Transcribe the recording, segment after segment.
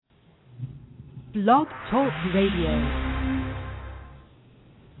Blog Talk Radio.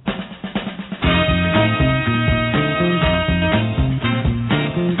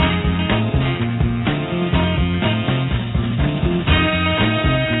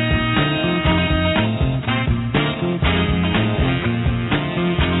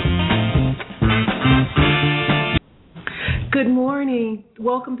 Good morning.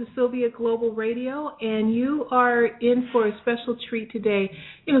 Welcome to Sylvia Global Radio, and you are in for a special treat today.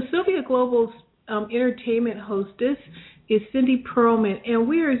 You know, Sylvia Global's entertainment hostess is Cindy Pearlman, and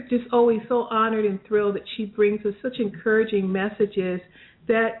we are just always so honored and thrilled that she brings us such encouraging messages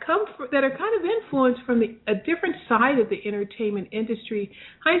that that are kind of influenced from a different side of the entertainment industry.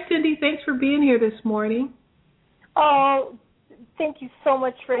 Hi, Cindy. Thanks for being here this morning. Oh, thank you so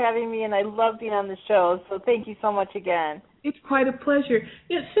much for having me, and I love being on the show, so thank you so much again. It's quite a pleasure.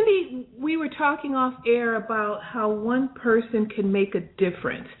 Yeah, Cindy, we were talking off air about how one person can make a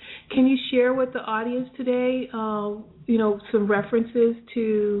difference. Can you share with the audience today, some references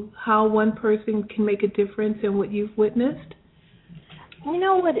to how one person can make a difference and what you've witnessed? You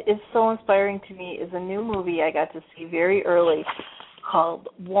know what is so inspiring to me is a new movie I got to see very early called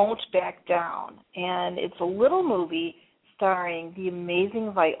Won't Back Down, and it's a little movie starring the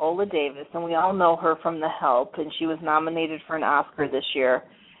amazing Viola Davis, and we all know her from The Help, and she was nominated for an Oscar this year,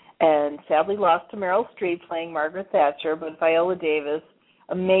 and sadly lost to Meryl Streep playing Margaret Thatcher, but Viola Davis,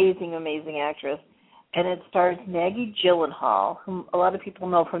 amazing, amazing actress, and it stars Maggie Gyllenhaal, whom a lot of people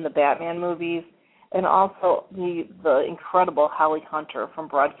know from the Batman movies, and also the incredible Holly Hunter from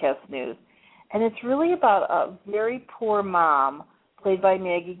Broadcast News. And it's really about a very poor mom, played by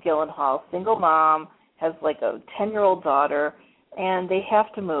Maggie Gyllenhaal, single mom, has like a 10-year-old daughter, and they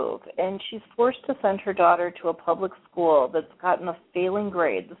have to move. And she's forced to send her daughter to a public school that's gotten a failing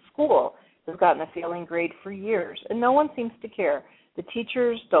grade. The school has gotten a failing grade for years, and no one seems to care. The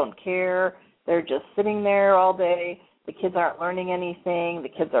teachers don't care. They're just sitting there all day. The kids aren't learning anything.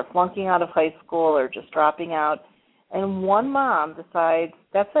 The kids are flunking out of high school or just dropping out. And one mom decides,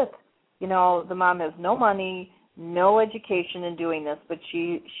 that's it. You know, the mom has no money, no education in doing this, but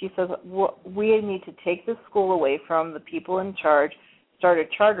she says, we need to take this school away from the people in charge, start a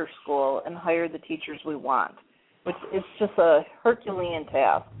charter school, and hire the teachers we want, which is just a Herculean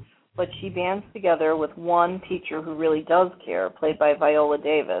task. But she bands together with one teacher who really does care, played by Viola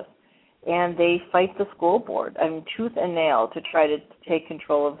Davis, and they fight the school board, tooth and nail, to try to take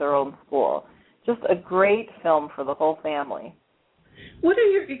control of their own school. Just a great film for the whole family. What are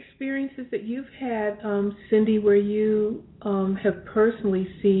your experiences that you've had, Cindy, where you have personally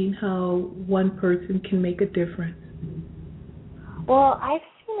seen how one person can make a difference? Well, I've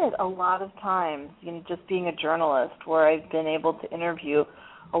seen it a lot of times, just being a journalist, where I've been able to interview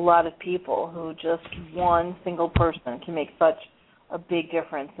a lot of people who just one single person can make such a big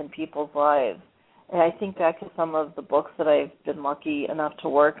difference in people's lives. And I think back to some of the books that I've been lucky enough to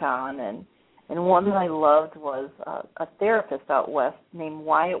work on, and one that I loved was a therapist out west named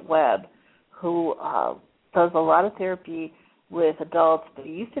Wyatt Webb, who does a lot of therapy with adults, but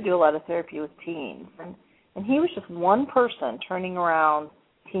he used to do a lot of therapy with teens. And he was just one person turning around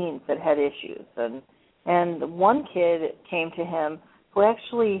teens that had issues. And one kid came to him who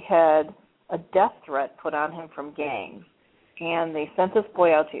actually had a death threat put on him from gangs. And they sent this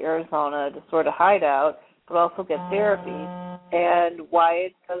boy out to Arizona to sort of hide out, but also get therapy. And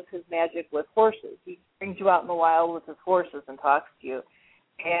Wyatt does his magic with horses. He brings you out in the wild with his horses and talks to you.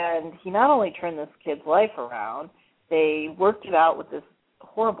 And he not only turned this kid's life around, they worked it out with this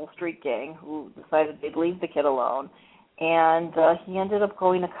horrible street gang who decided they'd leave the kid alone. And he ended up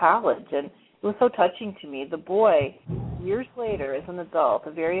going to college. And it was so touching to me. The boy, years later, as an adult,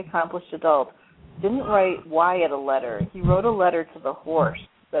 a very accomplished adult, didn't write Wyatt a letter. He wrote a letter to the horse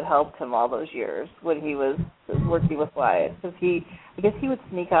that helped him all those years when he was working with Wyatt. Because I guess he would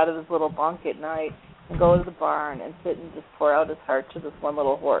sneak out of his little bunk at night and go to the barn and sit and just pour out his heart to this one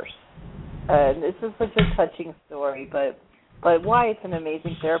little horse. And this is such a touching story, but Wyatt's an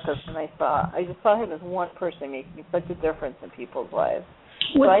amazing therapist, and I just saw him as one person making such a difference in people's lives.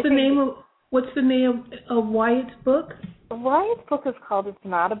 What's the name of Wyatt's book? Wyatt's book is called It's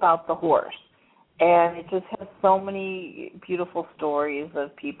Not About the Horse. And it just has so many beautiful stories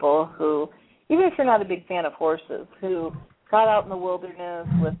of people who, even if you're not a big fan of horses, who got out in the wilderness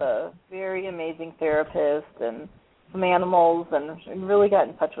with a very amazing therapist and some animals and really got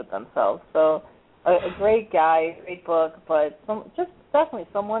in touch with themselves. So a great guy, great book, but just definitely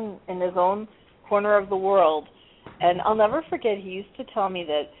someone in his own corner of the world. And I'll never forget, he used to tell me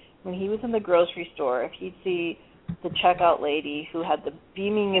that when he was in the grocery store, if he'd see the checkout lady who had the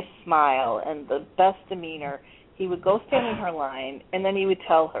beamingest smile and the best demeanor, he would go stand in her line, and then he would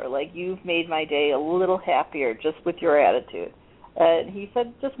tell her, like, you've made my day a little happier just with your attitude. And he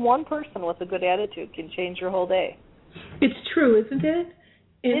said just one person with a good attitude can change your whole day. It's true, isn't it?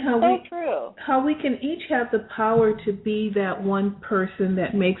 And it's so true. How we can each have the power to be that one person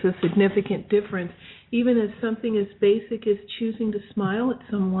that makes a significant difference, even as something as basic as choosing to smile at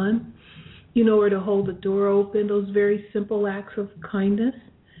someone, or to hold the door open, those very simple acts of kindness.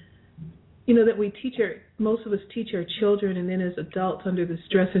 That we most of us teach our children, and then as adults under the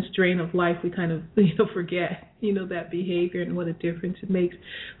stress and strain of life, we kind of, forget, that behavior and what a difference it makes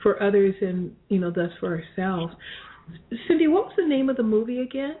for others and, thus for ourselves. Cindy, what was the name of the movie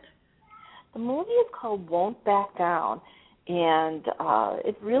again? The movie is called Won't Back Down, and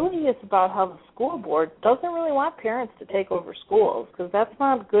it really is about how the school board doesn't really want parents to take over schools because that's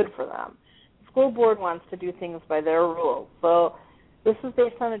not good for them. The school board wants to do things by their rules. So this is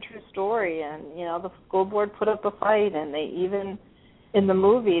based on a true story, and, the school board put up a fight, and they even, in the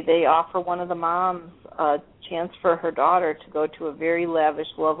movie, they offer one of the moms a chance for her daughter to go to a very lavish,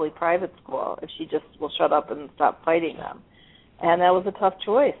 lovely private school if she just will shut up and stop fighting them. And that was a tough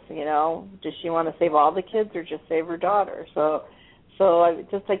choice, Does she want to save all the kids or just save her daughter? So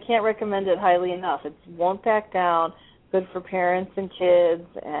I can't recommend it highly enough. It Won't Back Down, good for parents and kids,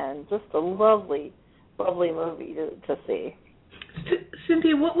 and just a lovely, lovely movie to see.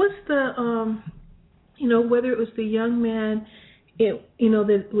 Cynthia, what was the, whether it was the young man,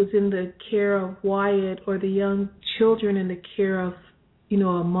 that was in the care of Wyatt, or the young children in the care of, a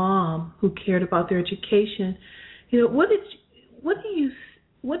mom who cared about their education, what's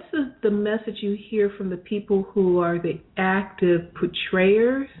the message you hear from the people who are the active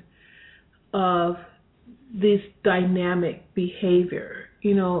portrayers of this dynamic behavior,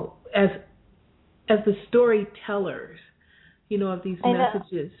 as the storytellers, of these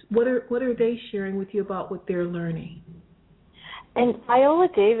messages? What are they sharing with you about what they're learning? And Viola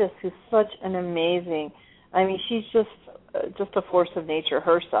Davis, who's such an amazing, she's just a force of nature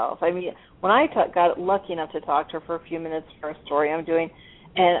herself. When I got lucky enough to talk to her for a few minutes for a story I'm doing,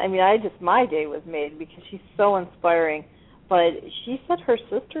 and my day was made because she's so inspiring. But she said her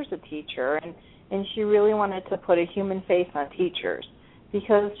sister's a teacher, and she really wanted to put a human face on teachers,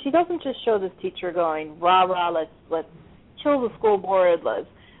 because she doesn't just show this teacher going, rah, rah, let's kill the school board,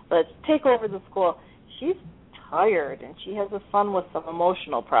 let's take over the school. She's tired, and she has a son with some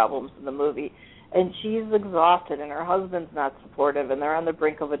emotional problems in the movie, and she's exhausted, and her husband's not supportive, and they're on the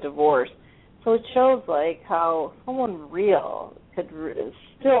brink of a divorce. So it shows how someone real could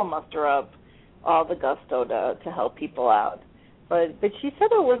still muster up all the gusto to help people out. But she said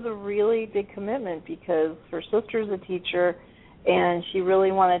it was a really big commitment because her sister's a teacher, and she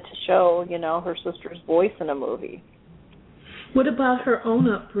really wanted to show, her sister's voice in a movie. What about her own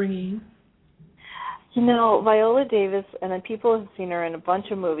upbringing? Viola Davis, and then people have seen her in a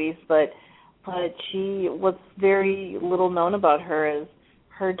bunch of movies, but what's very little known about her is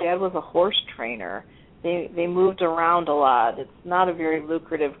her dad was a horse trainer. They moved around a lot. It's not a very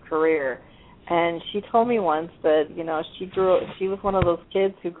lucrative career. And she told me once that, she was one of those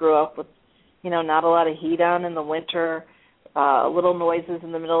kids who grew up with, not a lot of heat on in the winter, little noises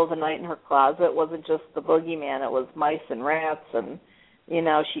in the middle of the night in her closet. It wasn't just the boogeyman, it was mice and rats, and,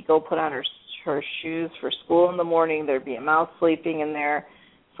 she'd go put on her shoes for school in the morning. There'd be a mouse sleeping in there.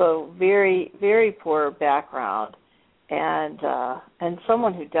 So very, very poor background, and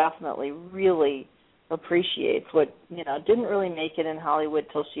someone who definitely really appreciates what, didn't really make it in Hollywood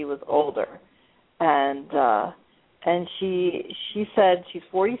till she was older. And she said, she's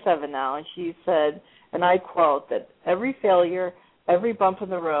 47 now, and she said, and I quote, that every failure, every bump in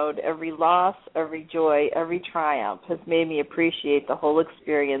the road, every loss, every joy, every triumph has made me appreciate the whole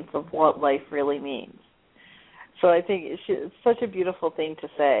experience of what life really means. So I think it's such a beautiful thing to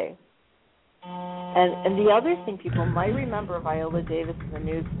say. And the other thing people might remember Viola Davis in the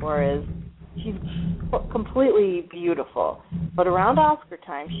news for is she's completely beautiful. But around Oscar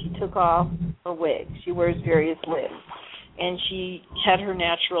time, she took off her wig. She wears various wigs. And she had her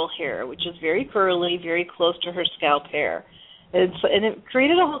natural hair, which is very curly, very close to her scalp hair. And it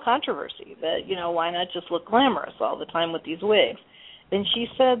created a whole controversy that, why not just look glamorous all the time with these wigs? And she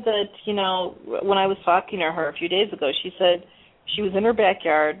said that, when I was talking to her a few days ago, she said she was in her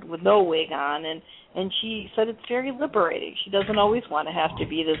backyard with no wig on, and she said it's very liberating. She doesn't always want to have to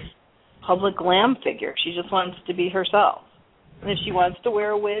be this public glam figure. She just wants to be herself. And if she wants to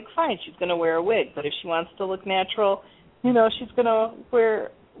wear a wig, fine, she's going to wear a wig. But if she wants to look natural, she's going to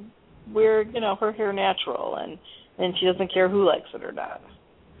wear her hair natural, and she doesn't care who likes it or not.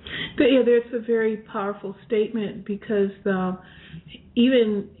 But yeah, there's a very powerful statement because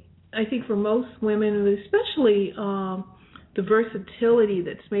even I think for most women, especially the versatility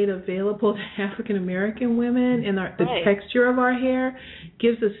that's made available to African American women and the texture of our hair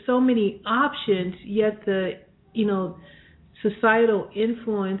gives us so many options, yet the, societal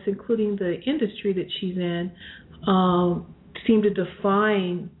influence, including the industry that she's in, seem to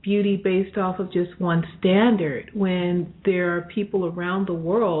define beauty based off of just one standard, when there are people around the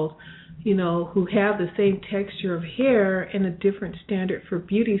world, who have the same texture of hair and a different standard for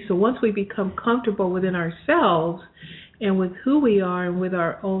beauty. So once we become comfortable within ourselves and with who we are and with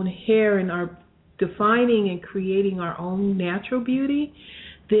our own hair and our defining and creating our own natural beauty,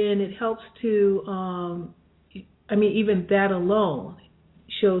 then it helps to, even that alone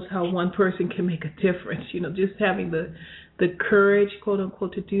shows how one person can make a difference, just having the courage, quote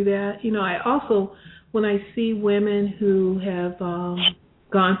unquote, to do that. I also, when I see women who have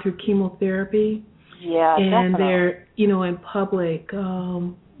gone through chemotherapy, and they're, in public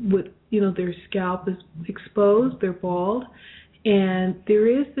with, their scalp is exposed, they're bald, and there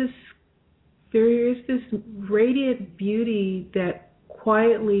is this radiant beauty that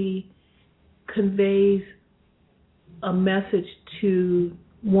quietly conveys a message to,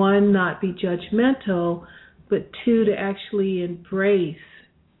 one, not be judgmental, but two, to actually embrace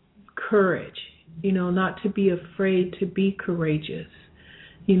courage, not to be afraid to be courageous,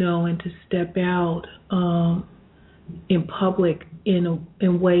 and to step out in public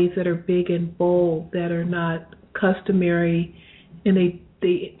in ways that are big and bold, that are not customary, and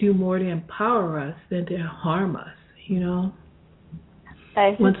they do more to empower us than to harm us,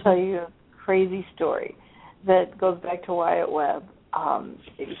 I can tell you a crazy story that goes back to Wyatt Webb.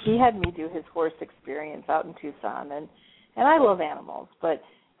 He had me do his horse experience out in Tucson, and I love animals, but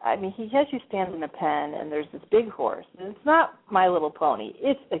he has you stand in a pen, and there's this big horse, and it's not My Little Pony.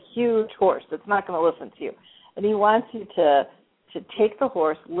 It's a huge horse that's not going to listen to you, and he wants you to take the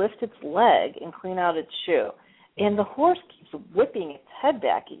horse, lift its leg, and clean out its shoe, and the horse keeps whipping its head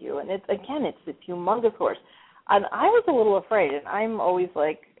back at you, and it's this humongous horse, and I was a little afraid, and I'm always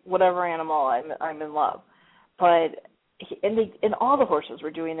like, whatever animal, I'm in love, but and all the horses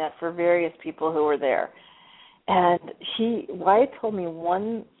were doing that for various people who were there. And Wyatt told me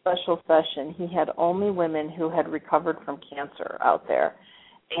one special session, he had only women who had recovered from cancer out there.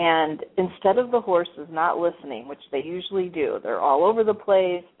 And instead of the horses not listening, which they usually do, they're all over the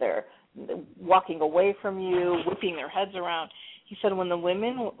place, they're walking away from you, whipping their heads around. He said when the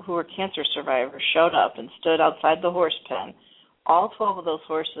women who were cancer survivors showed up and stood outside the horse pen, all 12 of those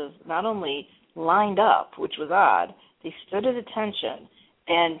horses not only lined up, which was odd, they stood at attention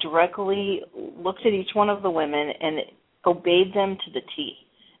and directly looked at each one of the women and obeyed them to the T.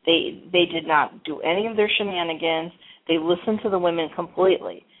 They did not do any of their shenanigans. They listened to the women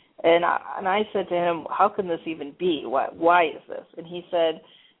completely. And I said to him, how can this even be? Why is this? And he said,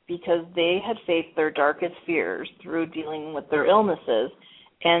 because they had faced their darkest fears through dealing with their illnesses,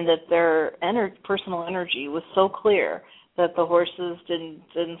 and that their personal energy was so clear that the horses didn't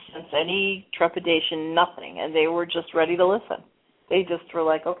sense any trepidation, nothing, and they were just ready to listen. They just were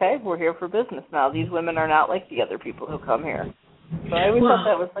like, okay, we're here for business now. These women are not like the other people who come here. So I always thought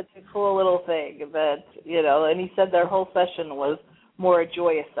that was such a cool little thing that, and he said their whole session was more a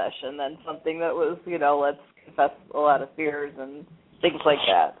joyous session than something that was, let's confess a lot of fears and things like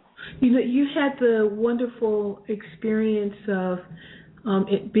that. You had the wonderful experience of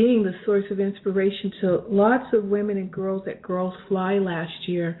it being the source of inspiration to lots of women and girls at Girls Fly last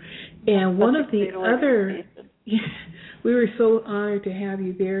year. And one of the other, we were so honored to have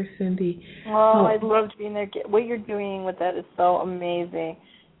you there, Cindy. Oh, I loved being there. What you're doing with that is so amazing.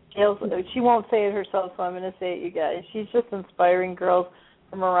 She won't say it herself, so I'm going to say it, you guys. She's just inspiring girls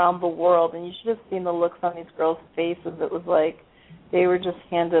from around the world, and you should have seen the looks on these girls' faces. It was like they were just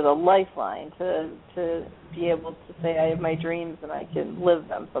handed a lifeline to be able to say, I have my dreams and I can live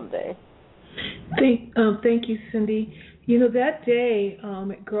them someday. Thank you, Cindy. That day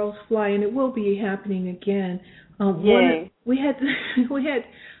at Girls Fly, and it will be happening again. We had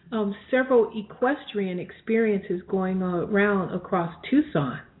several equestrian experiences going around across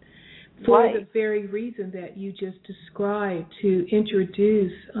Tucson for the very reason that you just described, to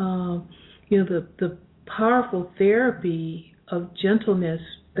introduce the powerful therapy of gentleness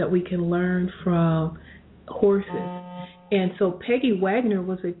that we can learn from horses. And so Peggy Wagner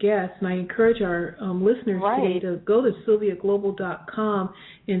was a guest, and I encourage our listeners today to go to sylviaglobal.com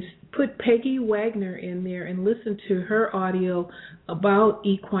and put Peggy Wagner in there and listen to her audio about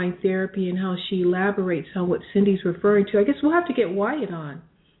equine therapy and how she elaborates on what Cindy's referring to. I guess we'll have to get Wyatt on.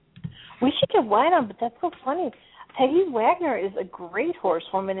 We should get Wyatt on, but that's so funny. Peggy Wagner is a great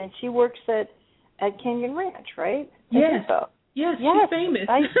horsewoman, and she works at Canyon Ranch, right? Yes. Yes, she's famous.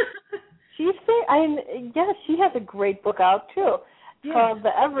 She has a great book out too. It's called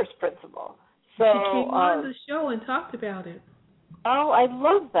The Everest Principle. So she came on the show and talked about it. Oh, I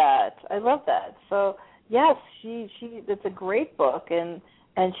love that. So yes, it's a great book, and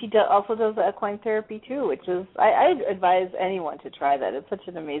she also does the equine therapy too, which is I advise anyone to try that. It's such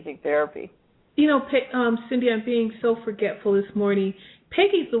an amazing therapy. You know, Cindy, I'm being so forgetful this morning.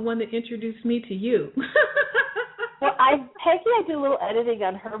 Peggy's the one that introduced me to you. Well, Peggy, I did a little editing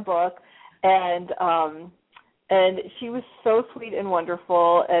on her book, and she was so sweet and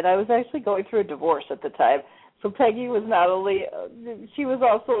wonderful. And I was actually going through a divorce at the time, so Peggy was not only she was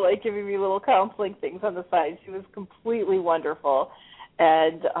also like giving me little counseling things on the side. She was completely wonderful,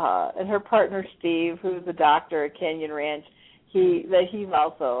 and her partner Steve, who's a doctor at Canyon Ranch. He's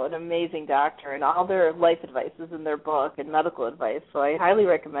also an amazing doctor, and all their life advice is in their book and medical advice. So I highly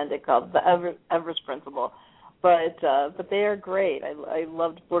recommend it, called The Everest Principle. But they are great. I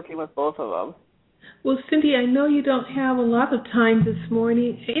loved working with both of them. Well, Cindy, I know you don't have a lot of time this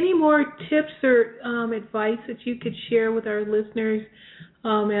morning. Any more tips or advice that you could share with our listeners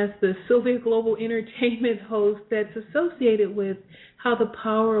as the Sylvia Global Entertainment host that's associated with how the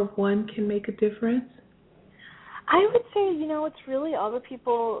power of one can make a difference? I would say, it's really all the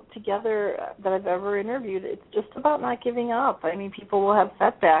people together that I've ever interviewed. It's just about not giving up. I mean, people will have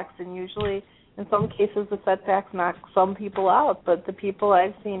setbacks, and usually, in some cases, the setbacks knock some people out. But the people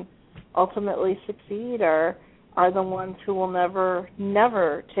I've seen ultimately succeed are the ones who will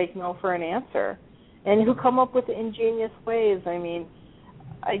never take no for an answer, and who come up with ingenious ways. I mean,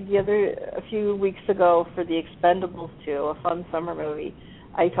 a few weeks ago for the Expendables 2, a fun summer movie,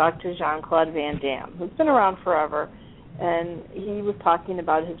 I talked to Jean-Claude Van Damme, who's been around forever, and he was talking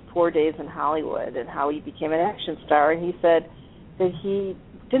about his poor days in Hollywood and how he became an action star, and he said that he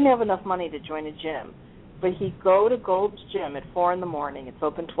didn't have enough money to join a gym, but he'd go to Gold's Gym at 4 in the morning, it's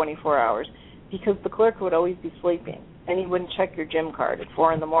open 24 hours, because the clerk would always be sleeping, and he wouldn't check your gym card at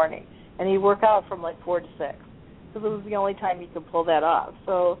 4 in the morning, and he'd work out from like 4 to 6, so it was the only time he could pull that off.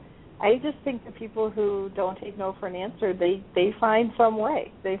 So I just think the people who don't take no for an answer, they find some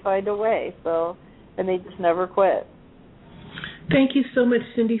way. They find a way. So, and they just never quit. Thank you so much,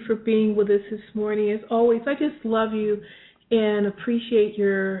 Cindy, for being with us this morning. As always, I just love you and appreciate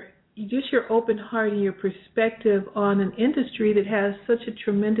your open heart and your perspective on an industry that has such a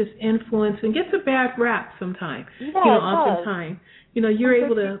tremendous influence and gets a bad rap sometimes. Yeah, oftentimes. You're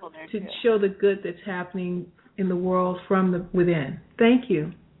able to show the good that's happening in the world from the within. Thank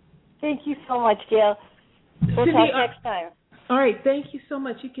you. Thank you so much, Gail. We'll Cindy, talk next time. All right, thank you so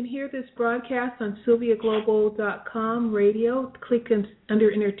much. You can hear this broadcast on sylviaglobal.com radio. Click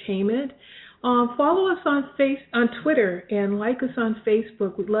under Entertainment. Follow us on Twitter and like us on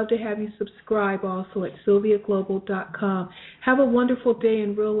Facebook. We'd love to have you subscribe also at sylviaglobal.com. Have a wonderful day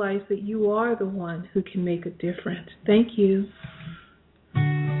and realize that you are the one who can make a difference. Thank you.